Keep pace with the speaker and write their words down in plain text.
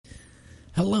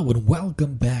Hello and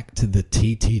welcome back to the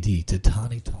TTD,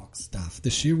 Tani Talk Daf.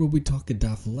 This year we'll be talking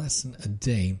Daf lesson a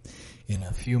day in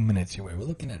a few minutes here. We're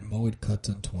looking at Moed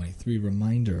Katan 23.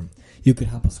 Reminder, you can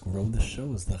help us grow the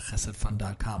shows, the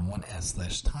chesedfund.com,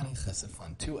 1s/Tani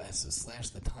Chesedfund,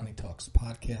 2s/ the Tani Talks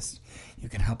podcast. You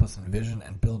can help us envision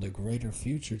and build a greater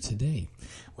future today.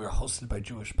 We're hosted by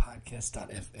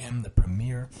JewishPodcast.fm, the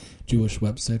premier Jewish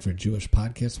website for Jewish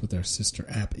podcasts with our sister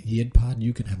app YidPod.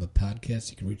 You can have a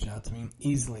podcast. You can reach out to me.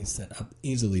 Easily set up,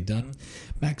 easily done.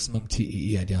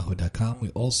 MaximumTEE@yahoo.com. We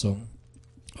also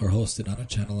are hosted on a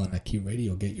channel on Naki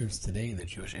Radio. Get yours today, the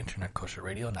Jewish Internet Kosher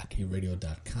Radio,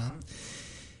 NakiRadio.com.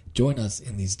 Join us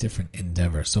in these different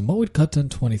endeavors. So Moed Katan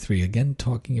 23, again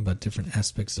talking about different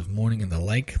aspects of mourning and the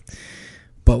like.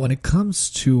 But when it comes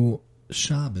to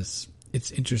Shabbos,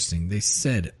 it's interesting. They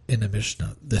said in a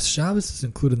Mishnah, the Shabbos is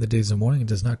included in the days of mourning and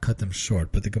does not cut them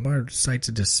short. But the Gemara cites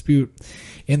a dispute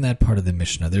in that part of the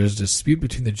Mishnah. There is a dispute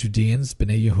between the Judeans,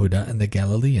 Bnei Yehuda, and the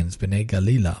Galileans, Bnei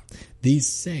Galila. These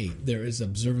say there is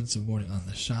observance of mourning on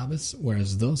the Shabbos,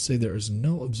 whereas those say there is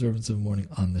no observance of mourning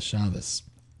on the Shabbos.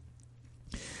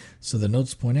 So the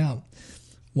notes point out,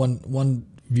 one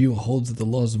view holds that the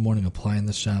laws of mourning apply in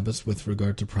the Shabbos with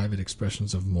regard to private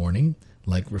expressions of mourning,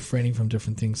 like refraining from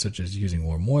different things such as using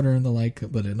warm water and the like,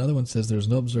 but another one says there is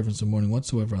no observance of mourning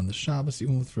whatsoever on the Shabbos,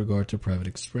 even with regard to private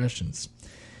expressions.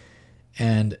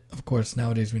 And, of course,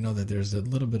 nowadays we know that there's a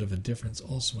little bit of a difference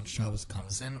also when Shabbos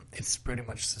comes in. It's pretty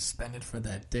much suspended for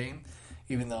that day,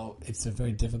 even though it's a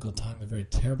very difficult time, a very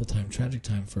terrible time, tragic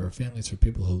time for our families, for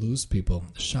people who lose people.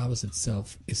 Shabbos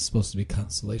itself is supposed to be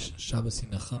consolation. Shabbos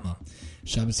hinachama,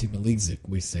 Shabbos himeligzik,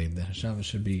 we say. That Shabbos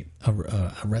should be a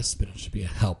respite, it should be a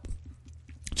help.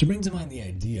 To bring to mind the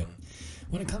idea,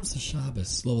 when it comes to Shabbos,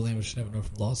 slowly we should never know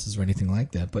from losses or anything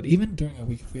like that, but even during a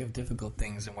week, if we have difficult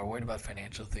things and we're worried about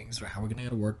financial things or how we're going to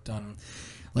get work done,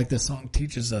 like the song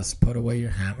teaches us, put away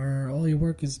your hammer, all your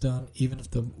work is done, even if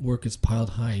the work is piled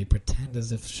high, you pretend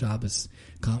as if Shabbos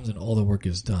comes and all the work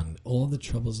is done. All the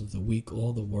troubles of the week,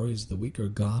 all the worries of the week are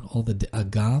gone, all the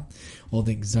agah, all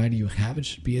the anxiety you have, it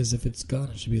should be as if it's gone,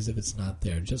 it should be as if it's not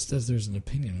there. Just as there's an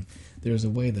opinion, there's a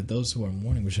way that those who are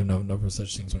mourning, we should know no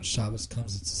such things. When Shabbos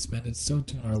comes, it's suspended. So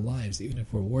too in our lives, even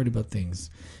if we're worried about things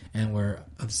and we're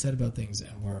upset about things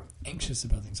and we're anxious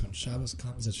about things, when Shabbos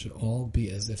comes, it should all be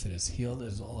as if it is healed,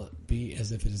 it should all be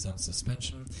as if it is on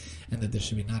suspension, and that there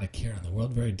should be not a care in the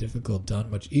world. Very difficult done,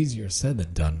 much easier said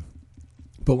than done.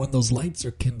 But when those lights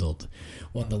are kindled,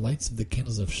 when the lights of the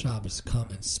candles of Shabbos come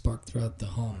and spark throughout the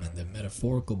home, and the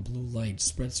metaphorical blue light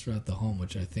spreads throughout the home,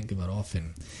 which I think about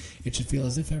often, it should feel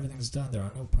as if everything's done. There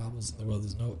are no problems in the world.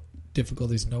 There's no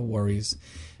difficulties, no worries.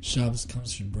 Shabbos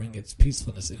comes should bring its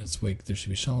peacefulness in its wake. There should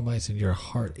be shalom bayis in your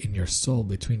heart, in your soul,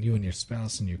 between you and your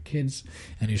spouse and your kids,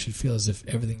 and you should feel as if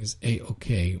everything is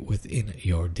a-okay within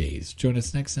your days. Join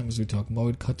us next time as we talk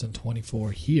Moed Katan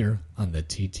 24 here on the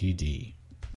TTD.